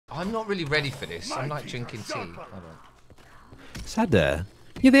I'm not really ready for this. I'm like drinking tea. Hold on. Sada,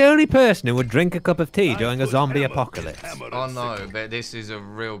 you're the only person who would drink a cup of tea during a zombie apocalypse. Oh no, but this is a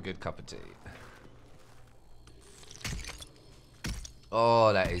real good cup of tea.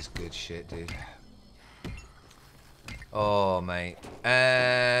 Oh, that is good shit, dude. Oh, mate.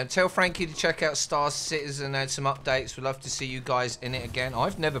 Tell Frankie to check out Star Citizen and some updates. We'd love to see you guys in it again.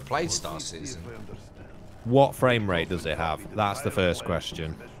 I've never played Star Citizen. What frame rate does it have? That's the first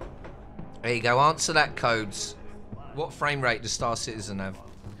question. There you go. Answer that, Codes. What frame rate does Star Citizen have?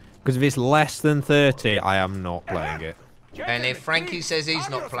 Because if it's less than 30, I am not playing it. And if Frankie says he's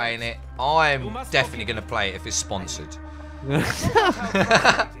not playing it, I'm definitely going to play it if it's sponsored.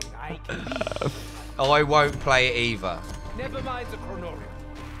 I won't play it either. Never mind the chronorium.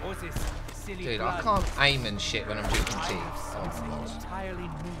 Dude, I can't aim and shit when I'm drinking tea.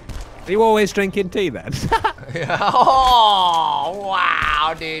 Are you always drinking tea then? Oh,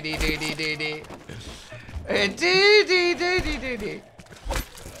 wow. Dee.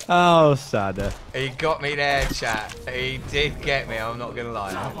 Oh, Sada. He got me there, chat. He did get me, I'm not gonna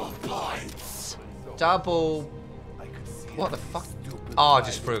lie. Double. What the fuck? Oh, I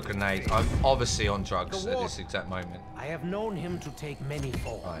just threw a grenade. I'm obviously on drugs at this exact moment. I have known him to take many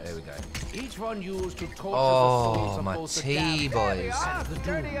forms. Alright, there we go. Each one used to torture Oh, the souls of my both the tea, damned boys. and the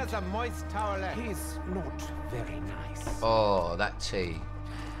dirty as a moist towelette. He's not very nice. Oh, that tea.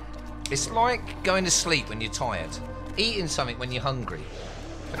 It's like going to sleep when you're tired. Eating something when you're hungry.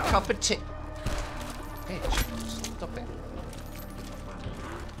 A cup of tea. Bitch, stop it.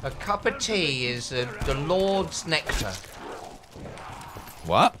 A cup of tea is the Lord's nectar.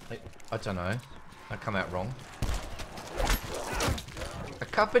 What? I don't know. That come out wrong. A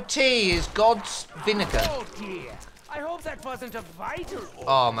cup of tea is God's vinegar. Oh dear. I hope that wasn't a vital.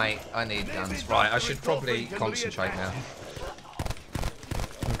 Oh, mate, I need guns. Right, I should probably concentrate now.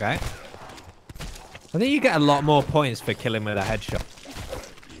 Okay. I think you get a lot more points for killing with a headshot.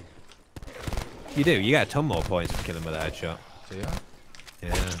 You do. You get a ton more points for killing with a headshot. Do you?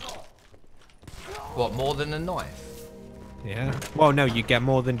 Yeah. What, more than a knife? Yeah. Well, no, you get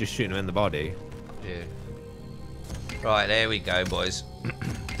more than just shooting them in the body. Yeah. Right, there we go, boys.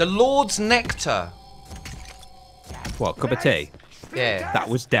 The Lord's nectar. What, cup of tea? Yeah. That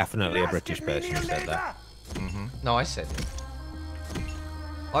was definitely a British person who said that. No, I said it.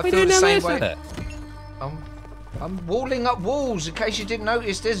 I We feel the didn't same know way. that. I'm walling up walls in case you didn't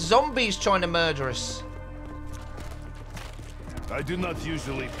notice. There's zombies trying to murder us. I do not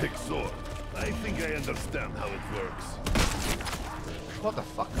usually pick sword. I think I understand how it works. What the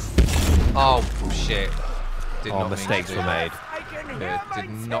fuck? Oh, shit. Did not Mistakes mean to were do made. that. Yeah, did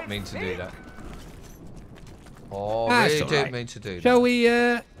not mean to do that. Oh, That's really all didn't right. mean to do that. Shall we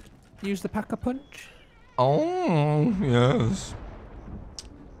use the pack-a-punch? Oh, yes.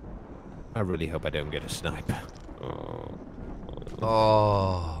 I really hope I don't get a sniper.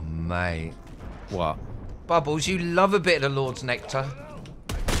 Oh, mate. What? Bubbles, you love a bit of the Lord's nectar.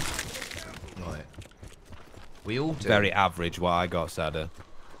 Right. We all do. Very average what I got, Sada.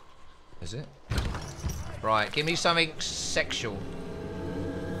 Is it? Right, give me something sexual.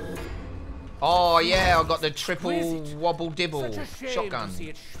 Oh, yeah, I got the triple wobble dibble shotgun.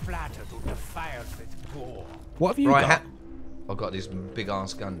 What have you got? I got this big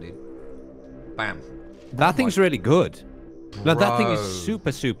ass gun, dude. Bam. That thing's really good. No, that thing Bro. is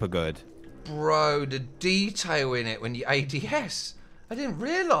super, super good. Bro, the detail in it when you ADS. I didn't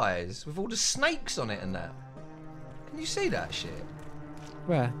realise, with all the snakes on it and that. Can you see that shit?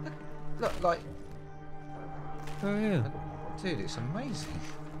 Where? Look, like... Oh, yeah. Dude, it's amazing.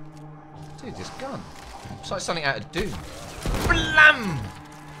 Dude, this gun. It's like something out of Doom. Blam!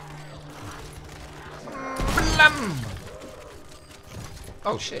 Blam!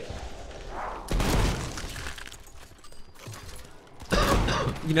 Oh, shit.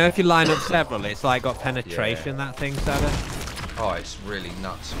 You know, if you line up several, it's like got penetration, that thing, Sada. Oh, it's really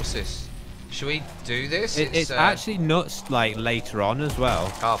nuts. What's this? Should we do this? It's actually nuts, like, later on as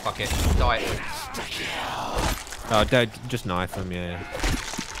well. Oh, fuck it. Die. Oh, don't, just knife them, yeah.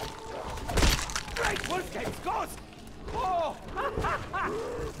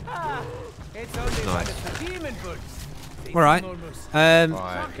 Nice. Alright.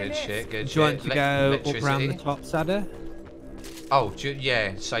 Alright, good shit, good shit. Do you want to go up around the top, Sada? Oh,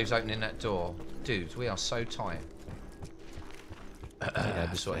 yeah, saves opening that door. Dude, we are so tight. Yeah,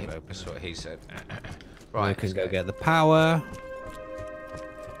 that's what he said. Right, Right, we can go get the power.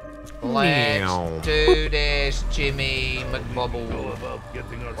 let's do this, Jimmy McBobble.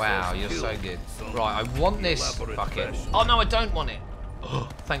 Getting Wow, you're so good. Right, I want this. Fuck it. Oh, no, I don't want it.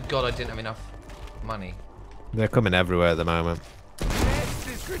 Thank God I didn't have enough money. They're coming everywhere at the moment.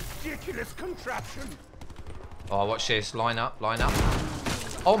 ridiculous contraption. Oh, watch this. Line up, line up.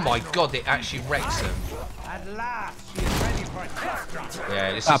 Oh my god, it actually wrecks them. At last, she is ready for a test run.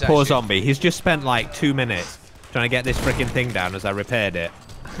 Yeah, this That is poor actually... zombie. He's just spent like 2 minutes trying to get this freaking thing down as I repaired it.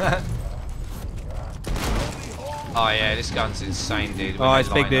 Oh yeah, this gun's insane, dude. Oh, it's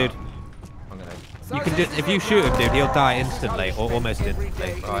big, dude. I'm gonna... You can just, if you shoot him, dude, he'll die instantly or almost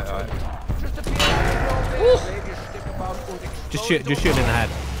instantly. Right. Just shoot him in the head.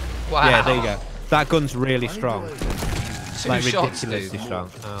 Wow. Yeah, there you go. That gun's really strong. Two Like shots, ridiculously dude. strong.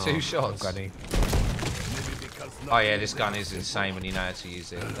 Oh, 2 shots. granny. Oh yeah, this gun is insane when you know how to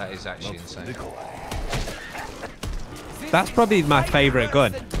use it. That is actually insane. That's probably my favourite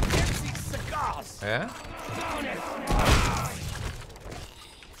gun. Yeah?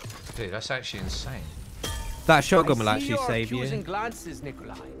 Dude, that's actually insane. That shotgun will actually save you. Glances,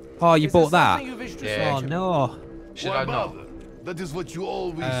 Nikolai. Oh, you bought that? Yeah. Oh no. Should I not? That is what you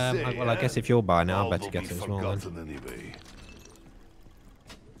always say. Well, I guess if you're buying it, I'll All better will get be it as well then. forgotten anyway.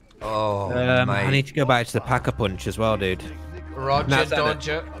 Oh, I mate. need to go back to the Pack-a-Punch as well, dude. Roger, That's it.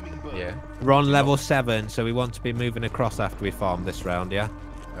 Dodger. Yeah. We're on level 7, so we want to be moving across after we farm this round, yeah?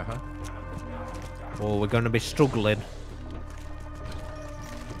 Uh-huh. Or we're going to be struggling.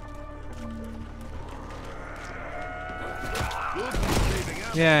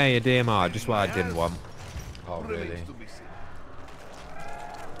 Yeah, you DMR, just what I didn't want. Oh, really?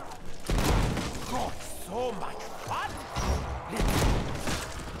 So much fun.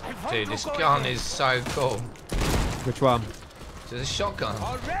 Dude, this gun is so cool. Which one? It's a shotgun.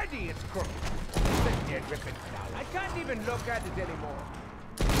 Already it's crooked. Dead ripping down. I can't even look at it anymore.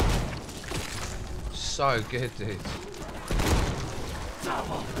 So good, dude.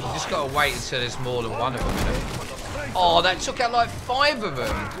 You just gotta wait until there's more than one of them, you know? Oh, that took out like 5 of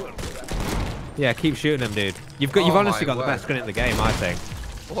them. Yeah, keep shooting them, dude. You've Oh honestly my got the word. best gun in the game, I think.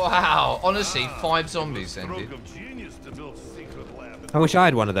 Wow. Honestly, 5 zombies then, dude. I wish I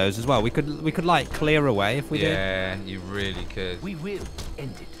had one of those as well. We could like clear away if we did. Yeah, you really could. We will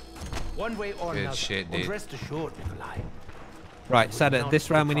end it. One way or Good another. shit, And dude. rest assured, Nikolai. Right, Sada, this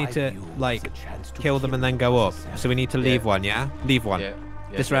round we need to like kill them and then go up. So we need to leave one, yeah? Leave one. Yeah.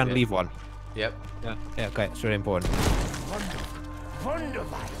 This round, leave one. Yep. Yeah, okay, it's really important.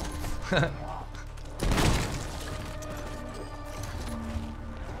 Wonderful.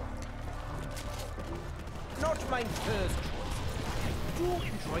 Not my first choice. I do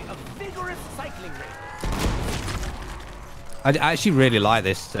enjoy a vigorous cycling race. I actually really like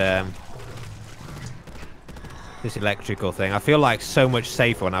this this electrical thing. I feel like so much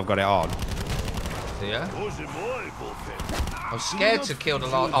safer when I've got it on. Yeah. I'm scared to kill the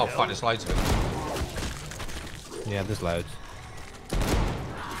last. Oh, fuck, there's loads of them. Yeah, there's loads.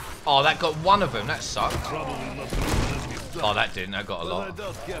 Oh, that got one of them. That sucked. Oh, that didn't. That got a lot.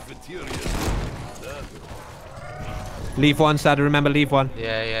 Leave one, Sada. Remember, leave one.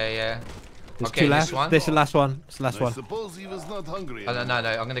 Yeah. There's Okay, 2 left. this one. This is the last one. It's the last I one. suppose he was not hungry. Oh, no.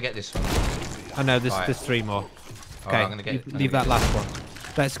 I'm gonna get this one. I know. There's Alright. 3 more. Alright, Okay, I'm gonna get. leave that last one.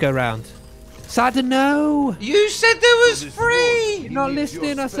 Let's go round. Sada, no! You said there was 3. You're not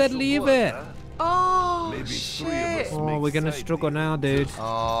listening. I said leave it. Oh Maybe 3 of shit. us. Oh, we're gonna struggle now, dude.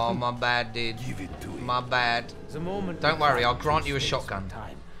 Oh, my bad, dude. Give it to him. My bad. The moment Don't worry, I'll grant you a shotgun.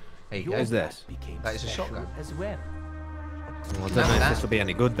 time. There you Your go. Is this? became That is a special shotgun. as well. Well, I don't know if this will be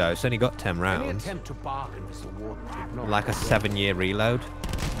any good though. It's only got 10 Any rounds. attempt to bargain with the warden did not Like a 7-year reload.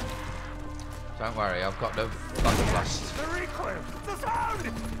 Don't worry, I've got the blast. The recoil, the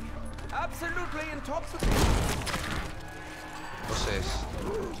sound, absolutely intoxicating. What's this?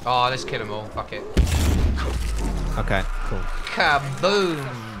 Oh, let's kill them all. Fuck it. Okay, cool.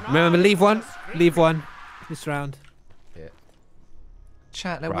 Kaboom! Remember, leave one. Leave one. This round. Yeah.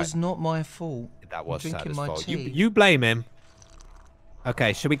 Chat, that Right. was not my fault. That was I'm drinking Sada's my fault. tea. You blame him.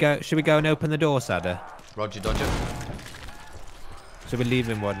 Okay, should we go and open the door, Sada? Roger, Dodger. Should we leave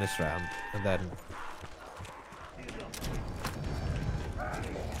him one this round and then?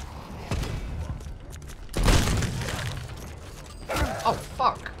 Oh,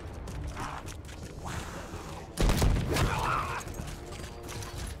 fuck.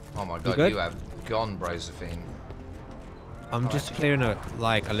 Oh my god, good? you have gone, Brosephine. I'm just clearing a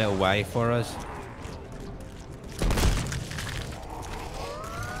little way for us.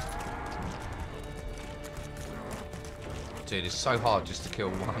 Dude, it's so hard just to kill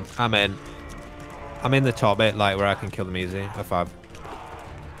one. I'm in. I'm in the top bit, like where I can kill them easy.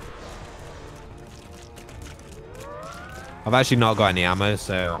 I've actually not got any ammo,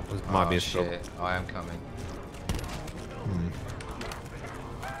 so it might be a struggle. Shit, I am coming.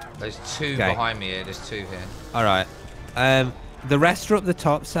 There's 2 Okay. behind me here. There's 2 here. All right. The rest are up the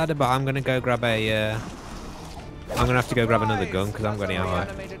top, Sada, but I'm gonna go grab a. I'm gonna have to go grab another gun because I'm going ammo.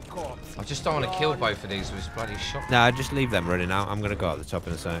 I just don't want to kill both of these with this bloody shot. No, just leave them running out. I'm gonna go at the top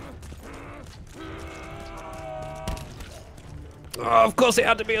in a sec. Oh, of course it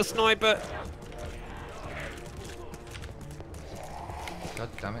had to be a sniper. God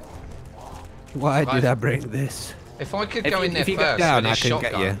damn it. Why did I bring this? If I could go in there if you first, get down, with I this can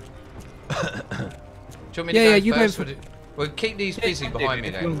get you. shotgun. Do you want me to go you first? go for... Well, keep these busy behind me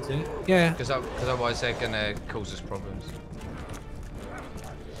then. Yeah. Because otherwise they're going to cause us problems.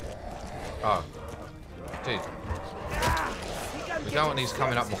 Oh. Dude. We don't want these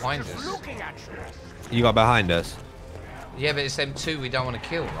coming up behind us. You got behind us? Yeah, but it's them two we don't want to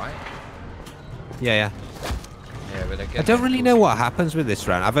kill, right? Yeah. Yeah, but I don't really know what happens with this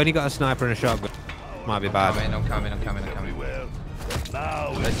round. I've only got a sniper and a shotgun. Might be bad. I'm coming.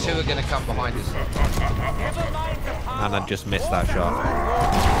 The two are going to come behind us. And I just missed that shot.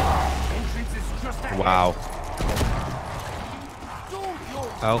 Wow.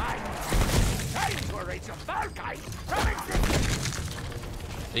 Oh.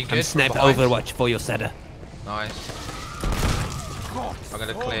 Are you good? I'm snap Overwatch for your Sada. Nice. I'm going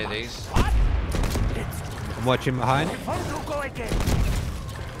to clear these. I'm watching behind.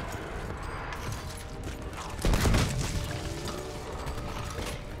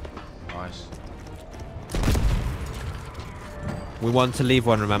 Nice. We want to leave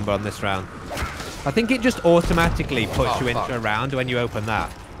one, remember, on this round. I think it just automatically puts you fuck. into a round when you open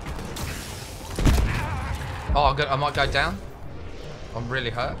that. Oh, I might go down. I'm really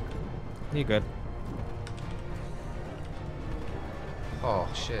hurt. You're good. Oh,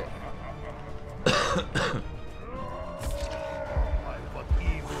 shit.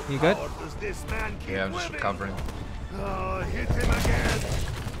 You good? Yeah, I'm just recovering. Hit him again.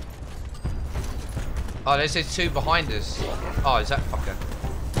 Oh, there's two behind us. Oh, is that fucker?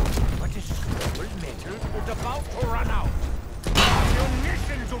 But his scroll metal is about to run out.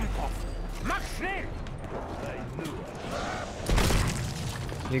 Ammunition, Dummkopf. Mach schnell.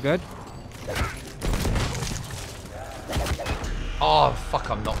 You good? Oh, fuck,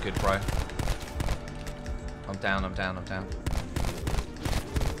 I'm not good, bro. I'm down.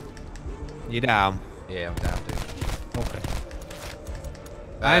 You down? Yeah, I'm down, dude. Okay.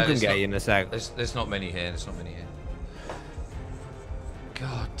 I can there's get not- you in a sec. There's not many here.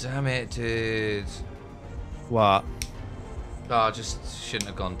 God damn it, dude. What? Oh, I just shouldn't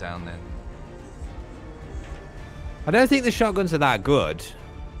have gone down then. I don't think the shotguns are that good.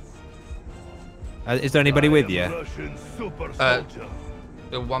 Is there anybody with you?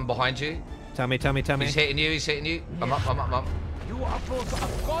 The one behind you. Tell me. He's hitting you. I'm up. You are both a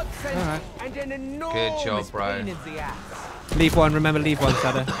godsend Alright. and an enormous Good job, bro. pain in the ass. Leave one, remember, leave one,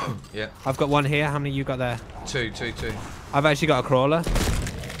 Sada. Yeah. I've got one here. How many you got there? Two. I've actually got a crawler.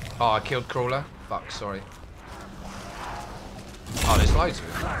 Oh, I killed Crawler. Fuck, sorry. Oh, there's loads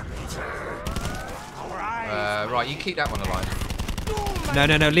of them. Right, you keep that one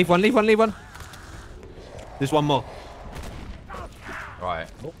alive. No, leave one. There's one more. Right.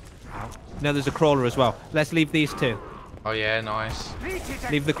 No, there's a crawler as well. Let's leave these two. Oh yeah, nice.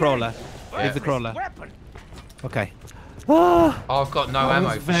 Leave the crawler. Yeah. Leave the crawler. Okay. Oh, Oh, I've got no ammo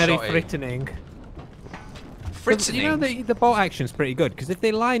that's for very shotty. frightening. Frightening? You know, the bolt action's pretty good, because if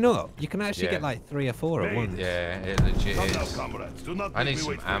they line up, you can actually Yeah. get like 3 or 4 at once. Yeah, it legit is. Comrades, do not I make need me some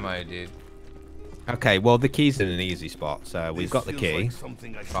wait for ammo, you. dude. Okay, well, the key's in an easy spot, so we've This got the feels key. like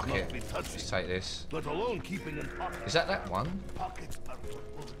something I should Fuck not it. be touching, Let's take this. let alone keeping in pockets. Is that one? Pockets are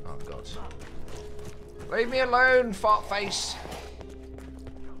Oh, God. Leave me alone, fart face.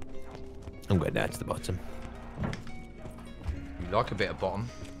 I'm going down to the bottom. You like a bit of bottom.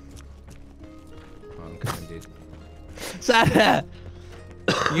 Oh, I'm coming, dude. Sada!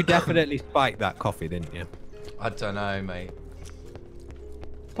 You definitely spiked that coffee, didn't you? I don't know, mate.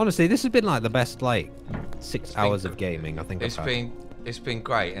 Honestly, this has been like the best, like, 6 hours of gaming I think I've had. It's been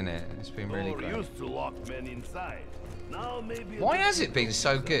great, isn't it? It's been really Thor great. used to lock men inside. Now maybe Why has it been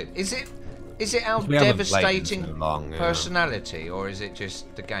so good? Is it our We haven't played in devastating so long, yeah. personality, or is it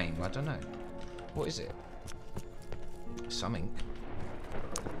just the game? I don't know. What is it? Something.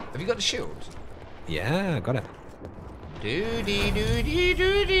 Have you got the shield? Yeah, I got it.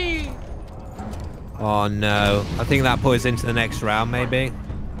 Doody. Oh no, I think that put us into the next round, maybe.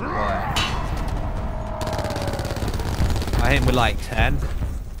 Right. I hit him with like 10. Did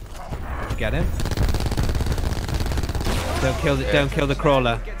you get him? Don't kill the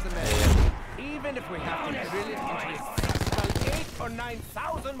crawler. Even if we have to drill it into his 8,000 or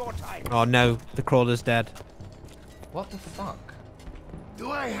 9,000 more times. Oh no, the crawler's dead. What the fuck? Do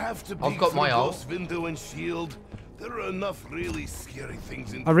I have to I've peek got my through ult. Ghost window and shield? There are enough really scary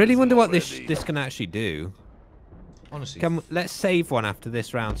things in I really wonder what already. this can actually do. Honestly. Let's save one after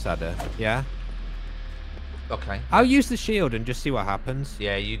this round, Sada. Yeah? Okay. I'll use the shield and just see what happens.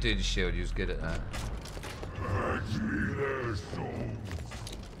 Yeah, you do the shield. You was good at that.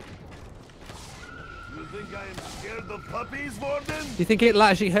 You think I am scared of puppies, Warden? Do you think it'll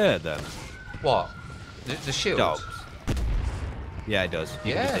actually hurt them? What? The shield? Dogs. Yeah, it does.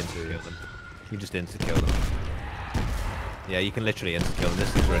 You Yeah, can just insta-kill them. You just insta-kill them. Yeah, you can literally insta-kill them.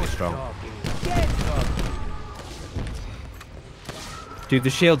 This is really strong. Dude, the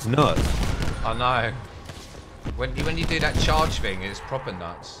shield's nuts. I know. When you do that charge thing, it's proper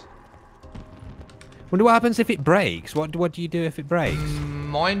nuts. Wonder what happens if it breaks. What do you do if it breaks?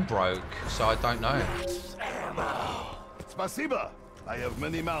 Mine broke, so I don't know. Spasiba. I have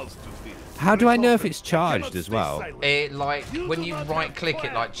many mouths to feed. How do I know if it's charged as well? It like when you right click,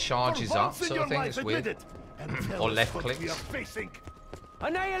 it like charges up, sort of thing. It's weird. Or left clicks.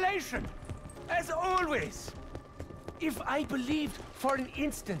 Annihilation, as always. If I believed for an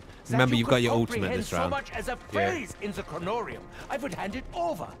instant that Remember, you you've could got your ultimate comprehend this round. so much as a phrase in the chronorium, I would hand it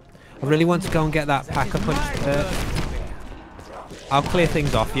over. I really want to go and get that pack up. I'll clear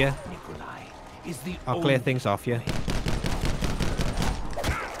things off you. Nikolai is the I'll clear things off you.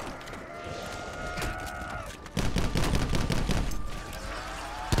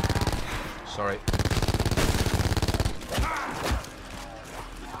 Sorry.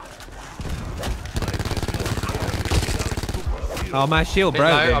 Oh, my shield Bit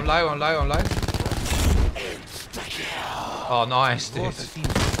broke. low, I'm low. Oh, nice, dude.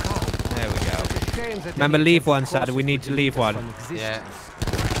 There we go. Remember, leave one, Sada. We need to leave one. Yeah.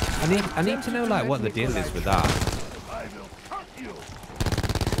 I need to know like what the deal is with that.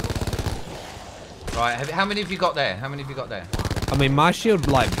 Right, how many have you got there? How many have you got there? I mean, my shield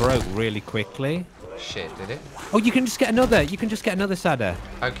like broke really quickly. Shit, did it? Oh, you can just get another. You can just get another, Sada.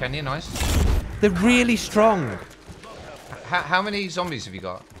 Oh, can you? Nice. They're really strong. How many zombies have you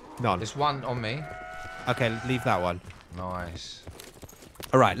got? None. There's one on me. Okay, leave that one. Nice.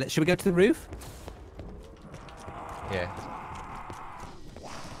 All right, should we go to the roof? Yeah.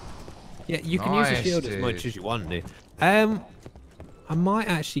 Yeah, you can use the Nice, shield as dude. much as you want to. I might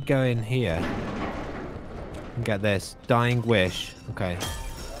actually go in here and get this dying wish. Okay.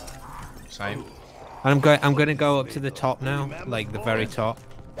 Same. And I'm going to go up to the top now, like the very top.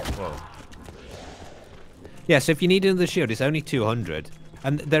 Whoa. Yeah, so if you need another shield, it's only 200,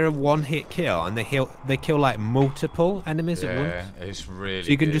 and they're a one-hit kill, and they kill like multiple enemies at Yeah, once. it's really So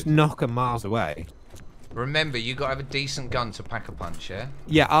you can good. just knock them miles away. Remember, you got to have a decent gun to pack a punch, yeah?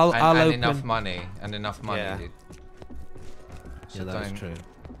 Yeah, I'll And open. enough money. And enough money, Yeah. dude. So Yeah, that's true.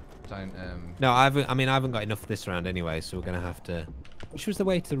 Don't, No, I haven't got enough this round anyway, so we're gonna have to. Which was the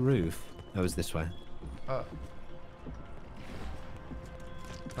way to the roof? That was this way. Oh.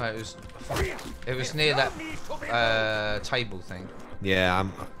 No, it was near that table thing. Yeah,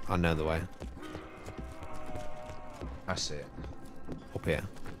 I know the way. That's it. Up here.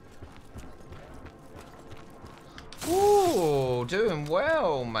 Ooh, doing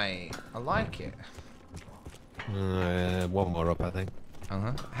well, mate. I like it. One more up, I think.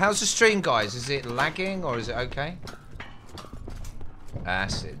 How's the stream, guys? Is it lagging or is it okay?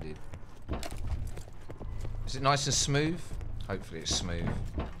 That's it, dude. Is it nice and smooth? Hopefully it's smooth.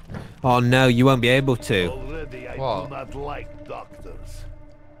 Oh no, you won't be able to. Already I What? do not like doctors.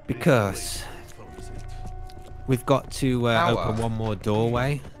 Because we've got to open one more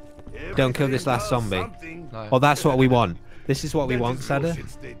doorway. Don't kill this last zombie. No. Oh, that's what we want. This is what we want, Sada.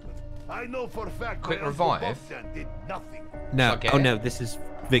 I know for a fact Quick my revive? Uncle Bogdan did nothing. No, Okay. oh no, this is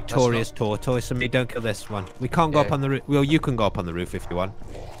Victoria's tortoise. And me, don't kill this one. We can't go Yeah. up on the roof. Well, you can go up on the roof if you want.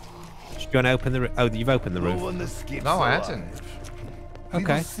 Do you want to open the roof? Oh, you've opened the No roof. one escapes No, I alive. hadn't. We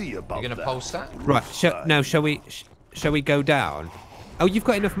Okay. will see about You're gonna that. pulse that? Right. Shall we go down? Oh, you've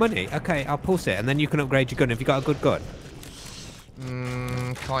got enough money. Okay, I'll pulse it, and then you can upgrade your gun. Have you got a good gun?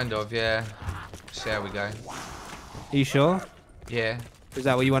 Kind of, yeah. See how we go. Are you sure? Yeah. Is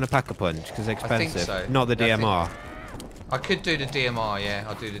that what you want to pack a punch? Because it's I think expensive. so. Not the I think- DMR. I could do the DMR, yeah.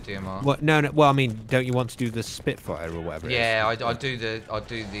 I'll do the DMR. What? No. Well, I mean, don't you want to do the Spitfire or whatever? it is? Yeah, I do the You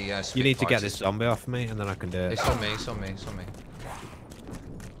need to Spitfire get this system. zombie off me, and then I can do it. It's on me, it's on me, it's on me.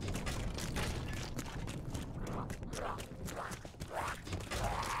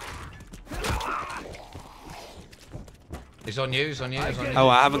 It's on you, it's on you, it's on you. Oh,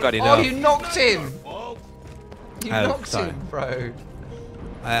 I haven't got enough. Oh, you knocked him! You Oh, knocked sorry. him, bro.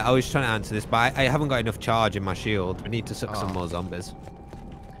 I was trying to answer this, but I haven't got enough charge in my shield. We need to suck some more zombies.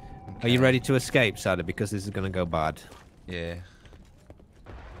 Are you ready to escape, Sada? Because this is going to go bad. Yeah.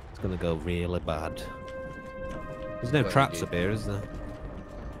 It's going to go really bad. There's no Well, traps you up here, is there?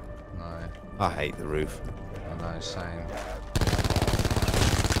 No. I hate the roof. I know, same.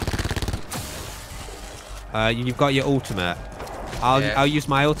 You've got your ultimate. I'll use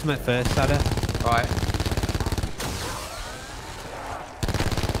my ultimate first, Sada. Right.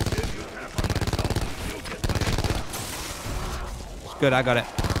 It's good, I got it.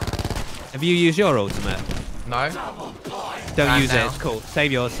 Have you used your ultimate? No. Don't use now. it, it's cool.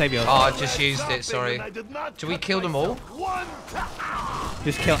 Save yours, save yours. Oh, I just used it, sorry. Do we kill them all?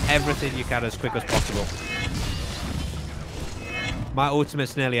 Just kill everything you can as quick as possible. My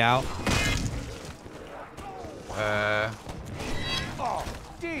ultimate's nearly out. Oh,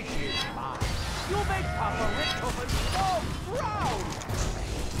 this is mine. You make Papa Rick so proud.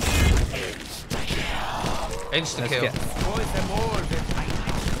 Insta Let's kill. get- Boys them all the time.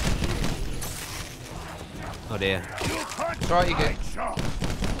 Oh dear. It's right, you get.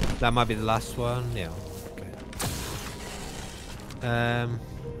 That might be the last one. Yeah. Okay.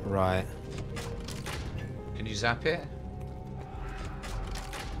 Right. Can you zap it?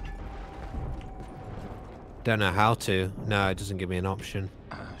 Don't know how to. No, it doesn't give me an option.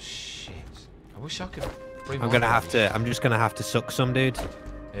 Oh shit. I wish I could bring I'm just gonna have to suck some, dude.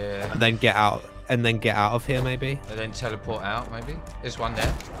 Yeah. And then get out. And then get out of here, maybe. And then teleport out, maybe. There's one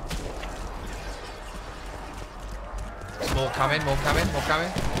there. More coming, more coming, more coming.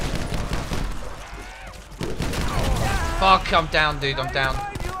 Fuck, I'm down, dude, I'm down.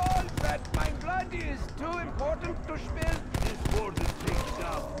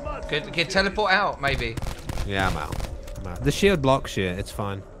 Get teleport out, maybe. Yeah, I'm out. The shield blocks you. It's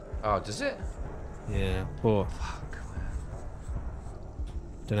fine. Oh, does it? Yeah. Poor. Fuck.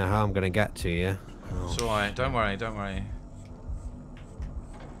 Don't know how I'm gonna get to you. Oh. It's alright, don't worry, don't worry.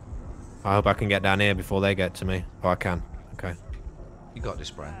 I hope I can get down here before they get to me. Oh, I can. Okay. You got this,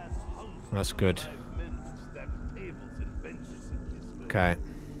 Bran. That's good. Okay.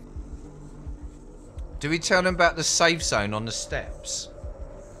 Do we tell them about the safe zone on the steps?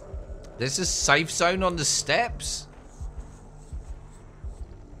 There's a safe zone on the steps?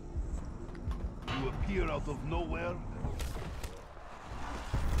 You appear out of nowhere.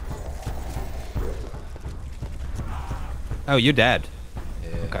 Oh, you're dead.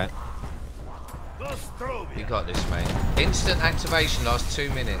 Yeah. Okay. You got this, mate. Instant activation lasts 2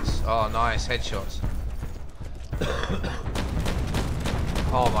 minutes. Oh, nice. Headshots.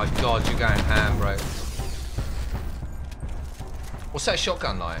 Oh my god, you're going ham, bro. What's that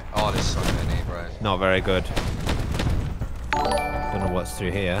shotgun like? Oh, there's so many, bro. Not very good. Don't know what's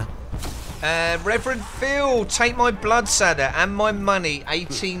through here. Reverend Phil, take my blood, Sada, and my money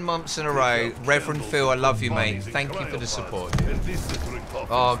 18 months in a row. Reverend Phil, I love you, mate. Thank you for the support.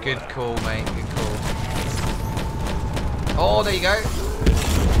 Oh, good call, mate. Good call. Oh, there you go.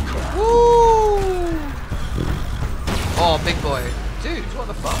 Woo! Oh, big boy. Dude, what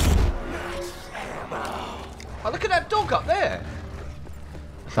the fuck? Oh, look at that dog up there.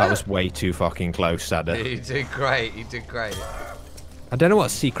 That was way too fucking close, Sada. You did great. You did great. I don't know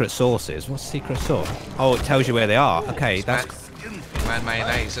what secret sauce is. What's secret sauce? Oh, it tells you where they are. Okay, that's... Man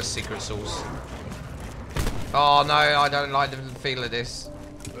mayonnaise, that's secret sauce. Oh no, I don't like the feel of this.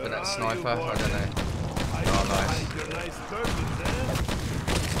 But that sniper, I don't know. Oh, nice.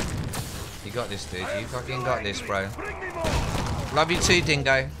 You got this, dude. You fucking got this, bro. Love you too,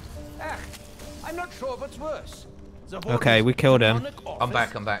 Dingo. I'm not sure what's worse. Okay, we killed him. I'm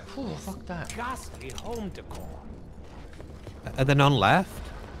back, I'm back. Ooh, fuck that. Ghastly home decor. Are there none left?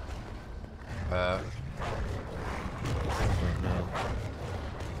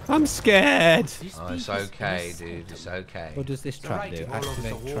 I'm scared. Oh, it's okay, dude. It's okay. What does this trap do?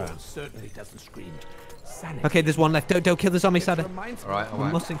 Activate trap. Certainly doesn't scream. Okay, there's one left. Don't kill the zombie, Sada. Alright, We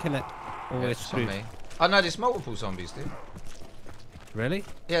alright. mustn't kill it. Oh, Yeah, it's it's on screwed. me. Oh no, there's multiple zombies, dude. Really?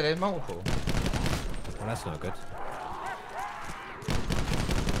 Yeah, there's multiple. Well, that's not good.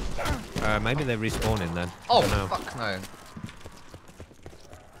 Maybe they're respawning then. Oh, Dunno. fuck no.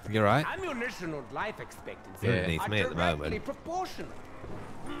 You're right. Ammunition and life expectancy You're underneath me at the directly moment. proportional.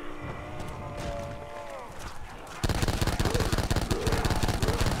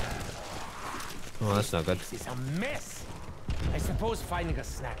 Oh, that's not good. This is a mess. I suppose finding a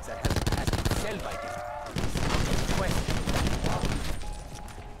snack that has been sell by this.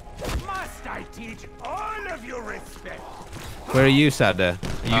 Must I teach all of you respect? Where are you, Sada?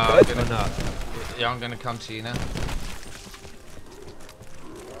 Are you I'm good or gonna- not? Yeah, I'm gonna come to you now.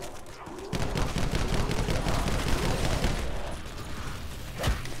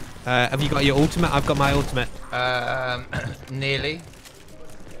 Have you got your ultimate? I've got my ultimate. Nearly.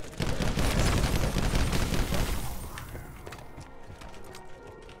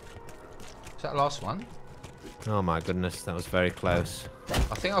 Is that the last one? Oh my goodness, that was very close.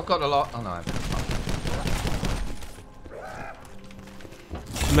 I think I've got a lot. Oh no.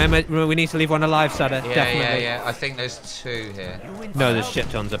 Remember, we need to leave one alive, Sada. Yeah, Definitely. yeah. I think there's 2 here. No, there's shit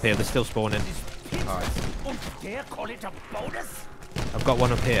tons up here. They're still spawning. Alright. Dare call it a bonus? I've got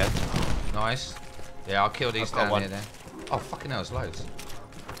one up here. Nice. Yeah, I'll kill these I've got down one. here then. Oh, fucking hell, there's loads.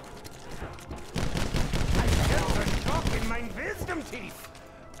 In my wisdom teeth.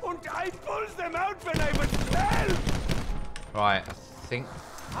 Und I pulls them out when I was 12. Right, I think...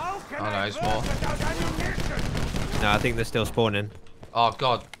 How can Oh no, I there's work more. without ammunition? No, I think they're still spawning. Oh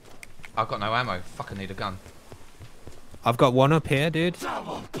god. I've got no ammo. Fucking need a gun. I've got one up here, dude.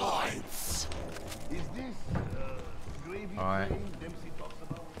 Double points. Alright.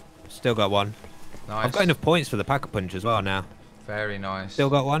 Still got one. Nice. I've got enough points for the pack-a-punch as well now. Very nice. Still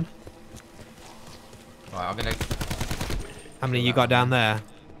got one. Right, I'm gonna... How many you got down there?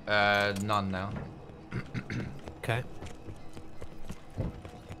 None now. Okay.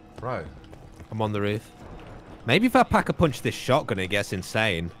 Bro. I'm on the roof. Maybe if I pack-a-punch this shotgun, it gets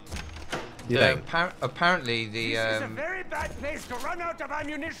insane. You think? Apparently the This is a very bad place to run out of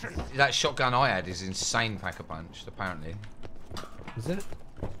ammunition. that shotgun I had is insane pack-a-punch, apparently. Is it?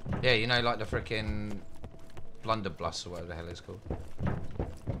 Yeah, you know, like the freaking blunderbuss or whatever the hell it's called.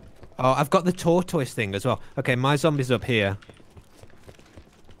 Oh, I've got the tortoise thing as well. Okay, my zombie's up here.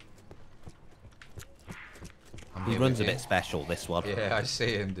 He runs a bit special, this one. Yeah, I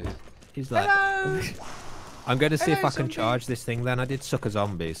see him, dude. He's like... Hello! I'm going to see if I Hello, can zombie. charge this thing then. I did suck a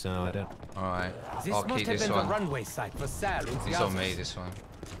zombie, so I don't... Alright, This I'll must keep have this been one. the runway site for saloons. It's on me, this one.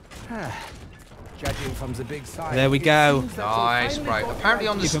 Judging from the big sign. There we go. Nice, bro. Apparently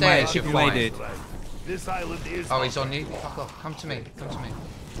on the Keep away, stairs, keep you're away, fine. dude. This island is. Oh, he's on you. Fuck off. Come to me. Come to me.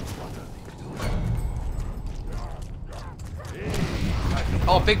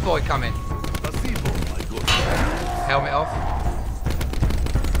 Oh, big boy coming. Placebo, my good. Helmet off.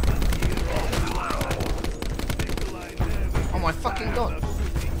 Oh my fucking god.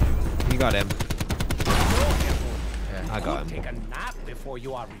 You got him. Yeah. I got him. Take a nap before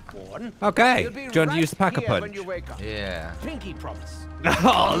you are reborn. Okay. You'll Do be you want to right use the here pack-a-punch? when you wake up. Yeah. Pinky promise.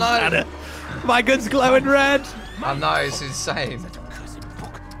 Oh, no. My gun's glowing red. I know, it's insane. That accursed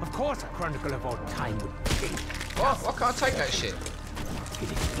book. Of course, a chronicle of our time would begin. What? Why can't I take that shit?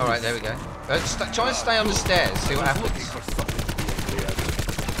 Alright, there we go. Try and stay on the stairs, see what happens.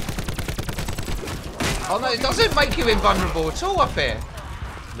 Oh no, it doesn't make you invulnerable at all up here.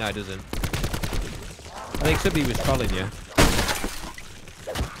 No, it doesn't. I think somebody was trolling you.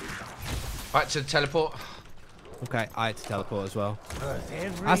 Right, to teleport. Okay, I had to teleport as well.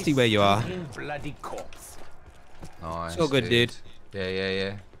 I see where you are. Bloody corpse. Nice. It's all good, dude. Yeah, yeah,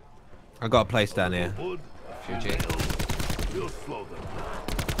 yeah. I got a place down here. Wood, Fuji. we'll slow them.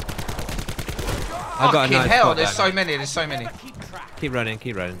 I got a Fucking nice hell, spot there's down so many, there's so many. Keep track. Keep running,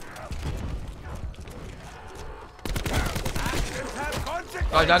 keep running.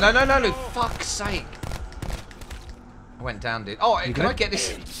 Oh, no, no, no, no, no, fuck's sake. I went down, dude. Oh, can I get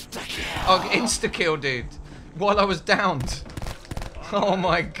this? Oh, insta-kill, dude. While I was downed. Oh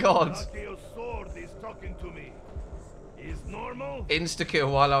my god. Your sword is talking to me. Is normal? Insta-kill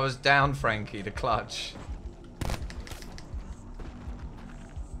while I was down, Frankie, the clutch.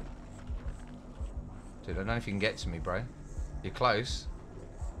 Dude, I don't know if you can get to me, bro. You're close.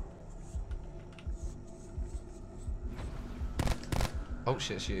 Oh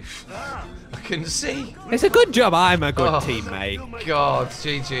shit, it's you. I couldn't see. It's a good job I'm a good Oh. teammate. God,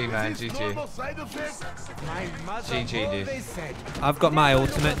 GG, man, GG. Normal side effects? My mother GG, dude. always said, I've got my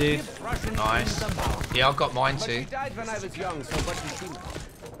ultimate, dude. Russian Nice. Yeah, I've got mine But she too. died when I was young, so what did she know?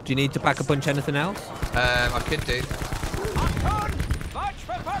 Do you need to pack-a-punch anything else? I could do. Anton! March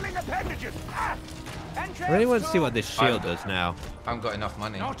for falling appendages! Ah! I really want to see what this shield does now. I haven't got enough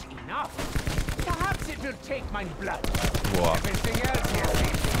money. Not enough. Perhaps it will take my blood. What? Everything else here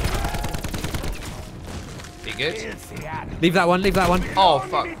You good? is the Leave that one, leave that one. Oh,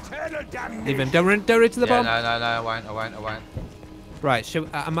 fuck. eternal damnation. Leave him. Don't run to the Yeah, bomb. no, no, no, I won't, I won't, I won't. Right,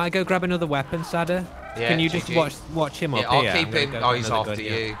 I might go grab another weapon, Sada? Yeah, Can you just GG. watch him Yeah, up I'll here? keep I'm gonna him. go Oh, grab he's another after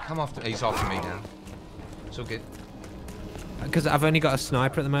gun, you. Come after. He's after me now. It's all good. Because I've only got a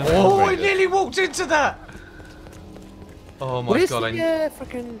sniper at the moment. Oh, very I good. nearly walked into that. Oh my What is god, the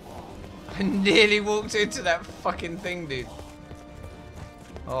fucking... I nearly walked into that fucking thing, dude.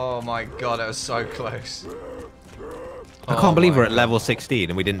 Oh my god, that was so close. I Oh can't believe my we're at God. level 16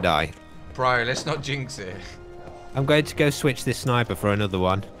 and we didn't die. Bro, let's not jinx it. I'm going to go switch this sniper for another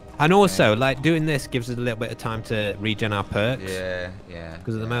one. And also, like, doing this gives us a little bit of time to regen our perks. Yeah, yeah.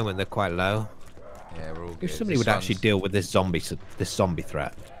 Because at the moment they're quite low. Yeah, we're all good. If somebody This would actually one's- deal with this zombie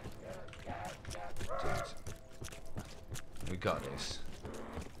threat. Dude. We got this.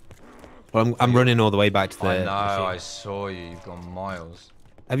 Well, I'm running all the way back to the. I know. machine. I saw you. You've gone miles.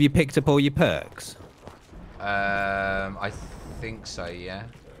 Have you picked up all your perks? I think so. Yeah.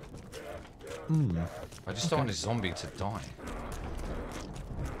 Hmm. I just don't want this zombie to die.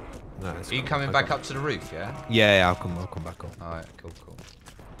 No, Are you coming back up to the roof? Yeah. Yeah, I'll come back up. All right. Cool. Cool.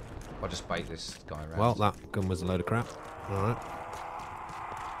 I'll just bait this guy around. Well, that gun was a load of crap. All right.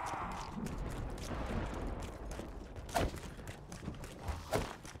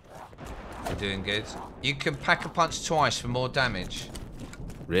 You're doing good. You can pack a punch twice for more damage.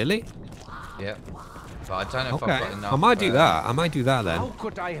 Really? Yep. But I don't know if Okay. I've got enough. I might do that. I might do that then. How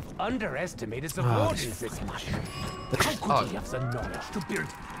could I have underestimated the wardens this much? How could he have the knowledge to build?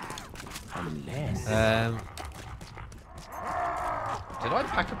 Unless... Did I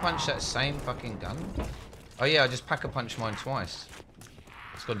pack a punch that same fucking gun? Oh yeah, I just pack a punch mine twice.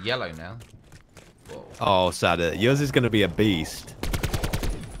 It's gone yellow now. Whoa. Oh, Sada, yours is going to be a beast.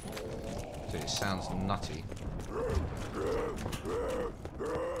 Dude, it sounds nutty.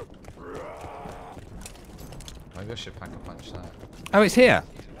 Maybe I should pack a punch that. Oh, it's here.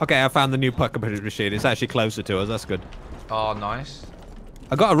 Okay, I found the new pucker machine. It's actually closer to us. That's good. Oh, nice.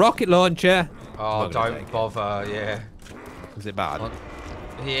 I got a rocket launcher. Oh, don't bother, yeah. Is it bad? What?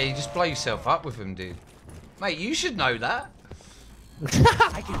 Yeah, you just blow yourself up with them, dude. Mate, you should know that.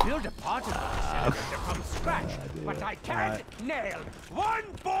 I can build a part of the cylinder from scratch, but I can't nail one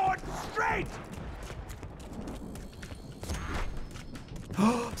board straight!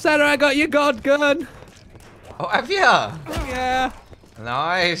 Sada, I got your god gun. Oh, have you? Yeah.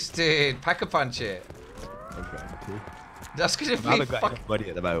 Nice, dude. Pack a punch it. That's gonna be fucking... money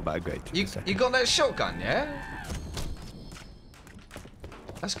at the moment, but I'm going to. You got that shotgun, yeah?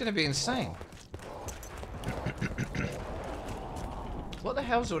 That's gonna be insane. What the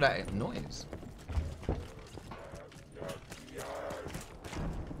hell's all that noise?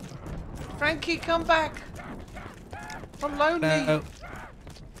 Frankie, come back! I'm lonely.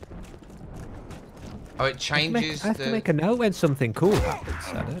 Oh, it changes I have to make a note when something cool happens,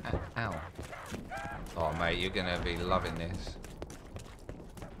 Sada. Ow. Oh, mate, you're gonna be loving this.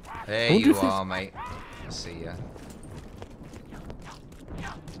 There wonder you if this- are, mate. I see ya.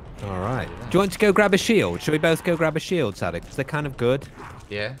 All right. Do you want to go grab a shield? Shall we both go grab a shield, Sada? Because they're kind of good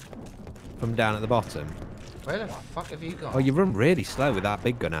Yeah? from down at the bottom. Where the fuck have you gone? Oh, you run really slow with that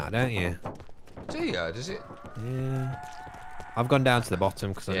big gun out, don't you? Do you? Does it? Yeah. I've gone down to the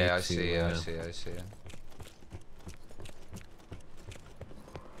bottom because Yeah, I see ya, I see ya, I see ya.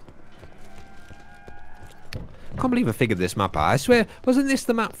 I can't believe I figured this map out. I swear, wasn't this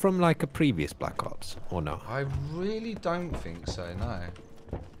the map from like a previous Black Ops? Or no? I really don't think so, no.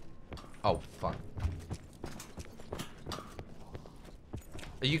 Oh, fuck.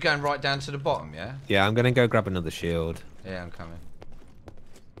 Are you going right down to the bottom, yeah? Yeah, I'm going to go grab another shield. Yeah, I'm coming.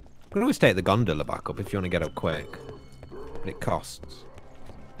 You can always take the gondola back up if you want to get up quick. But it costs.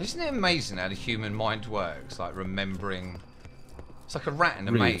 Isn't it amazing how the human mind works? Like remembering... It's like a rat in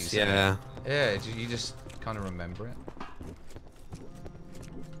a Routes, maze. Isn't it? yeah. Yeah, you just kind of remember it.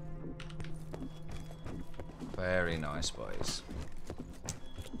 Very nice, boys.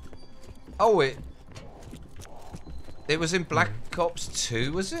 Oh, it was in Black Ops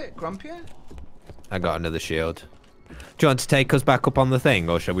 2, was it, Grumpier? I got another shield. Do you want to take us back up on the thing,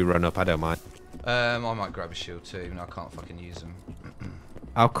 or shall we run up? I don't mind. I might grab a shield too, even though I can't fucking use them.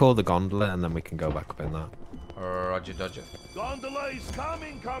 I'll call the gondola, and then we can go back up in that. Roger, dodger. Gondola is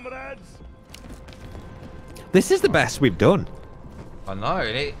coming, comrades! This is the best we've done. I know,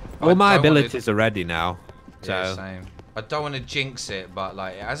 it. All my I don't wanna- abilities are ready now. So, Yeah, same. I don't want to jinx it, but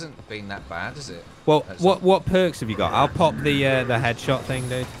like it hasn't been that bad, has it? well, That's what perks have you got? I'll pop the headshot thing,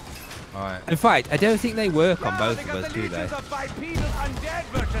 dude. Alright. In fact, I don't think they work on both of got us, the do they? legions of bipedal undead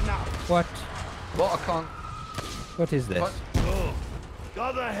version now. What? What? I can't. What is this? What? Oh,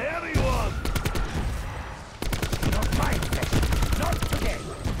 got a hairy one! Not my flesh, not today.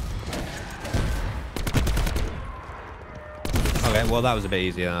 Okay, well that was a bit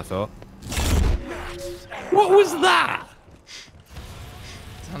easier than I thought. What was that?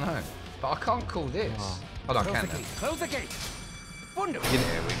 I don't know. But I can't call this. Oh, no, I Close can the now. gate. Close the gate. Wonderful.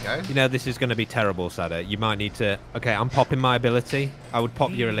 There we go. You know this is going to be terrible, Sada. You might need to. Okay, I'm popping my ability. I would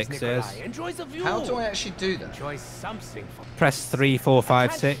pop your Please, elixirs. Nikolai, enjoy the view. How do I actually do that? Enjoy something for Press 3, 4,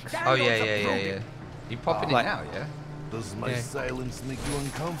 5, 6. Oh, yeah. You popping it Like- now, yeah? Does my Yeah. silence make you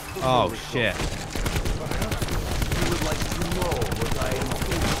uncomfortable? Oh shit! You would like to know what I am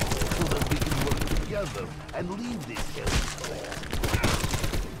thinking so that we can work together and leave this elsewhere.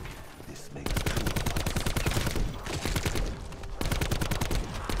 This makes two of us.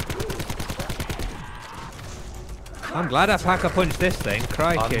 I'm glad I pack a punch this thing.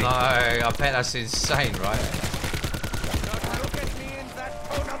 Crikey. Oh no, I bet that's insane, right?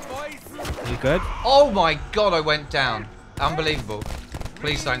 You good? Oh my god, I went down. Unbelievable.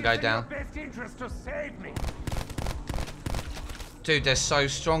 Please don't go down. Dude, they're so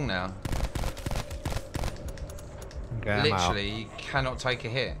strong now. Okay, I'm out. Literally, you cannot take a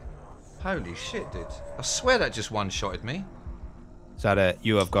hit. Holy shit, dude. I swear that just one-shotted me. Sada,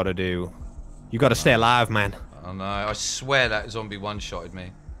 you have got to do... You got to stay alive, man. Oh no, I swear that zombie one-shotted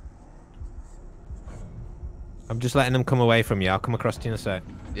me. I'm just letting them come away from you. I'll come across to you in a sec.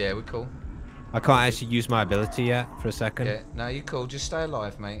 Yeah, we're cool. I can't actually use my ability yet for a second. Yeah, no, you're cool. Just stay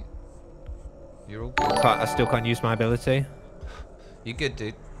alive, mate. You're all good. I still can't use my ability. You're good,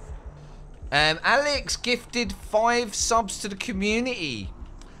 dude. Alex gifted 5 subs to the community.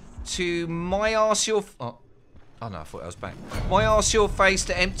 To my arse your... Oh no, I thought I was back. My arse your face,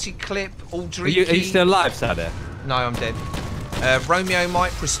 the empty clip, all dreamy. Are you still alive, Sada? No, I'm dead. Romeo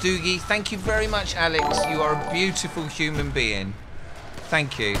Mike Prastugi, thank you very much, Alex. You are a beautiful human being.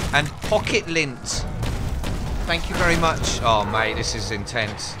 Thank you. And Pocket Lint, thank you very much. Oh, mate, this is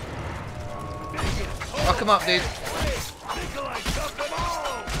intense. Fuck him up, dude.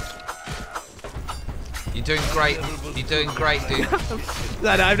 You're doing great. You're doing great, dude.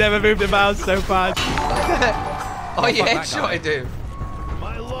 I've never moved a mouse so fast. Oh, you headshotted him.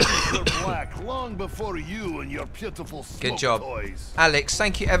 My lungs were black long before you and your pitiful smoke Good job. toys. Alex,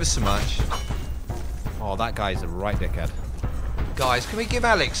 thank you ever so much. Oh, that guy's a right dickhead. Guys, can we give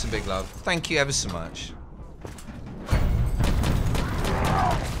Alex a big love? Thank you ever so much.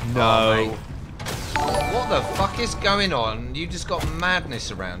 No. Oh, mate. What the fuck is going on? You just got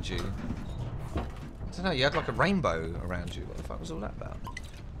madness around you. I don't know, you had like a rainbow around you. What the fuck was all that about?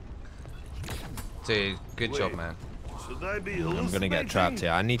 Dude, good job, man. Should I be I'm gonna get trapped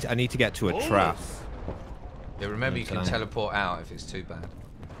here. I need to get to a trap. Yeah, remember you can teleport out if it's too bad.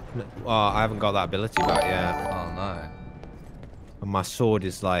 Oh, I haven't got that ability back yet. Oh no. And my sword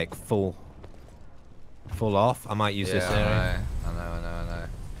is like full off. I might use this area. I know.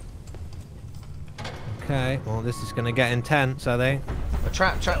 Okay, well this is gonna get intense, are they? A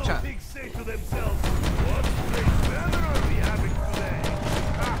trap.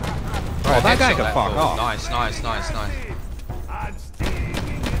 Oh, that guy can fuck off. Nice. I'm stinging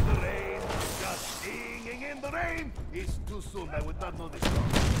in the rain. Just stinging in the rain. It's too soon. I would not know this.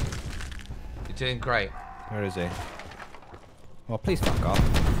 You're doing great. Where is he? Oh, please fuck off.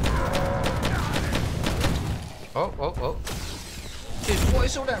 Oh. Dude, what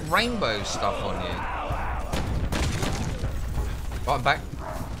is all that rainbow stuff on you? Right, I'm back.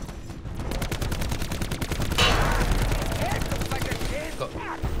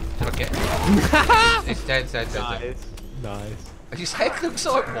 Did I get it? It's dead. Nice. His head looks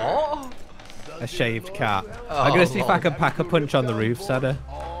like what? A shaved cat. I'm gonna see if I can pack a punch on the roof, Sada.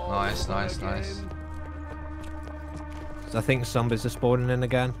 Nice. I think zombies are spawning in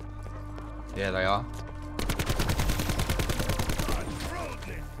again. Yeah, they are.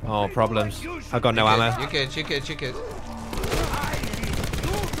 Oh, problems. I've got no ammo. You're good. You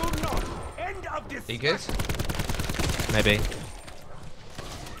good? Maybe.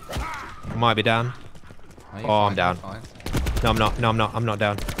 I might be down. No, Oh, I'm down. Fine. No, I'm not. No, I'm not. I'm not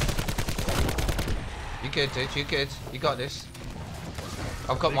down. You're good, dude. You're good. You got this.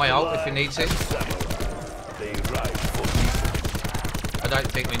 I've got my ult if you need it. I don't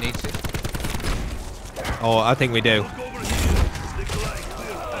think we need it. Oh, I think we do.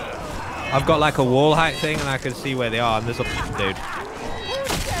 I've got like a wall height thing and I can see where they are and there's a dude.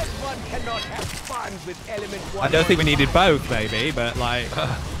 I don't think we needed both maybe, but like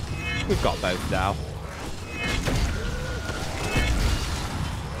we've got both now.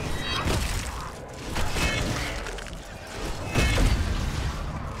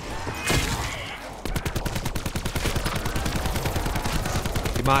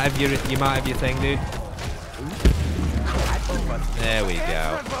 You might have your thing, dude. There we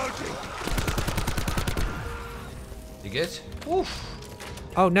go. You good? Oof.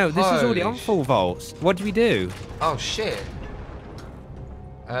 Oh no, this is already Holy on full volts. What do we do? Oh shit.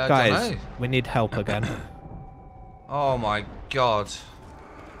 Guys, dunno. we need help again. Oh my god.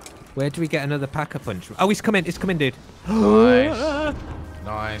 Where do we get another pack-a-punch? Oh, he's coming, dude. Nice.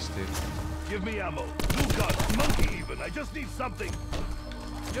 Nice, dude. Give me ammo. Blue gun, monkey even. I just need something.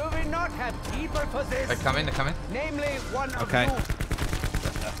 Do we not have people for this? They're coming. Namely, one of Okay. you.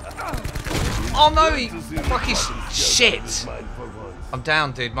 Oh no, he fucking shit. I'm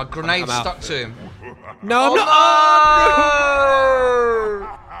down, dude. My grenade I'm out. stuck to him. No, I'm Oh, not.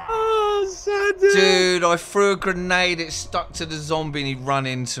 no! Oh, Sada. Dude, I threw a grenade, it stuck to the zombie and he ran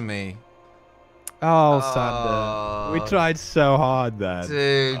into me. Oh, Sada. We tried so hard then.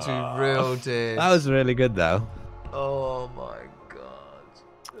 Dude, we real did. That was really good though. Oh my god.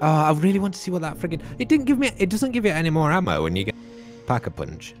 Oh, I really want to see what that friggin'. It didn't give me. It doesn't give you any more ammo when you get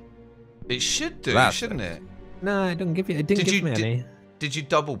Pack-a-Punch. It should do, shouldn't it? No, it didn't give you. It didn't give me any. Did you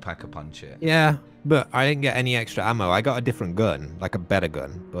double Pack-a-Punch it? Yeah, but I didn't get any extra ammo. I got a different gun, like a better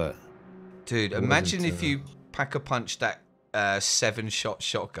gun, but. Dude, imagine if you Pack-a-Punch that 7-shot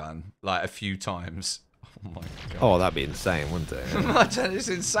shotgun like a few times. Oh my god. Oh, that'd be insane, wouldn't it? It's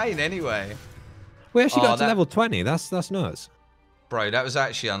insane anyway. We actually got to level 20. That's nuts. Bro, that was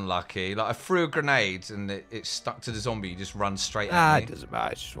actually unlucky. Like I threw a grenade and it stuck to the zombie. You just run straight at me. It doesn't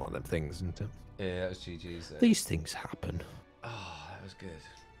matter. It's just one of them things, isn't it? Yeah, that was GG's. Though. These things happen. Oh, that was good.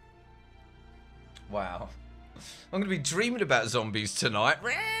 Wow. I'm going to be dreaming about zombies tonight.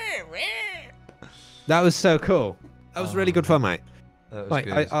 That was so cool. That was really good fun, mate. That was like,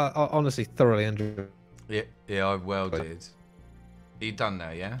 good. I honestly thoroughly enjoyed it. Yeah, I well did. Are you done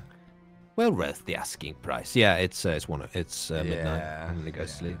now, yeah? Well worth the asking price. Yeah, it's midnight. I'm gonna go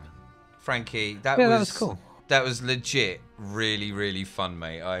sleep. Frankie, that was cool. That was legit, really, really fun,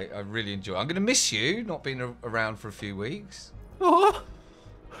 mate. I really enjoyed it. I'm gonna miss you not being around for a few weeks. Oh.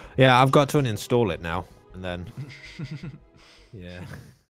 Yeah, I've got to uninstall it now, and then yeah.